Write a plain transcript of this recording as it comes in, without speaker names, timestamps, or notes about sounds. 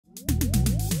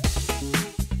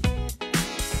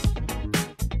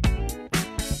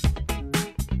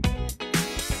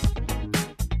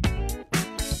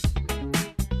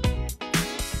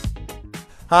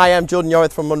Hi, I'm Jordan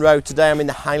Yorith from Monroe. Today I'm in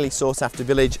the highly sought after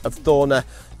village of Thorner,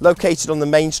 located on the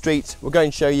main street. We're going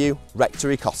to show you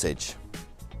Rectory Cottage.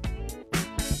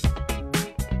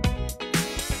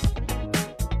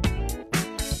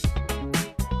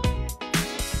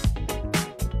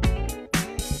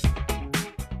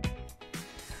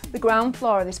 The ground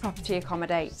floor of this property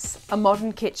accommodates a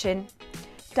modern kitchen,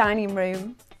 dining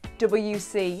room,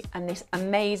 WC and this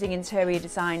amazing interior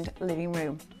designed living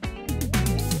room.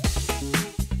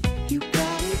 You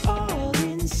got it all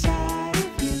inside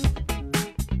of you.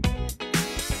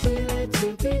 Feel it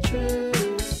to be true.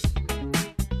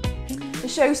 The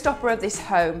showstopper of this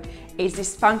home is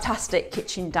this fantastic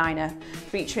kitchen diner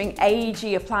featuring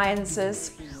AEG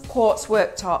appliances, quartz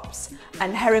worktops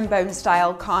and herringbone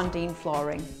style Carndean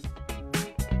flooring.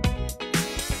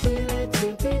 Feel it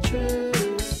to be true.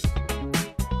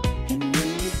 And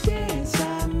when you dance,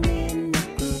 I'm in the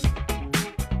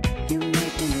groove. You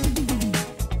make me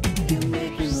move. You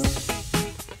make me move.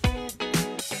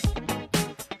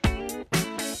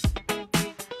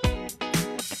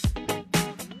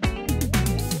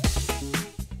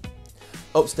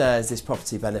 Upstairs, this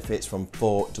property benefits from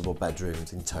 4 double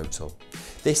bedrooms in total.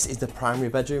 This is the primary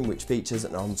bedroom, which features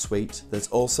an ensuite. There's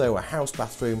also a house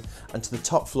bathroom and to the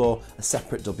top floor a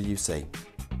separate WC.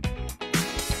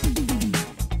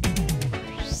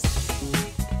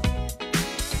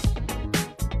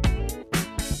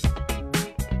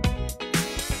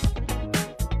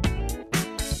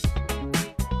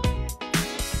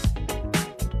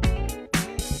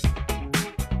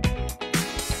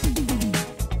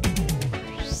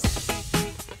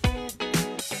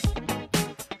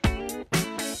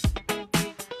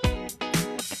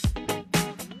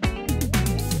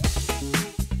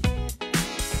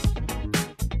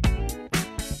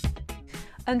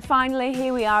 And finally,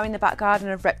 here we are in the back garden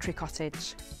of Rectory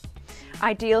Cottage.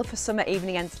 Ideal for summer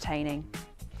evening entertaining.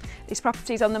 This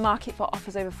property is on the market for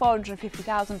offers over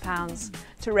 £450,000.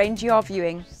 To arrange your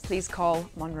viewing, please call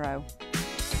Monroe.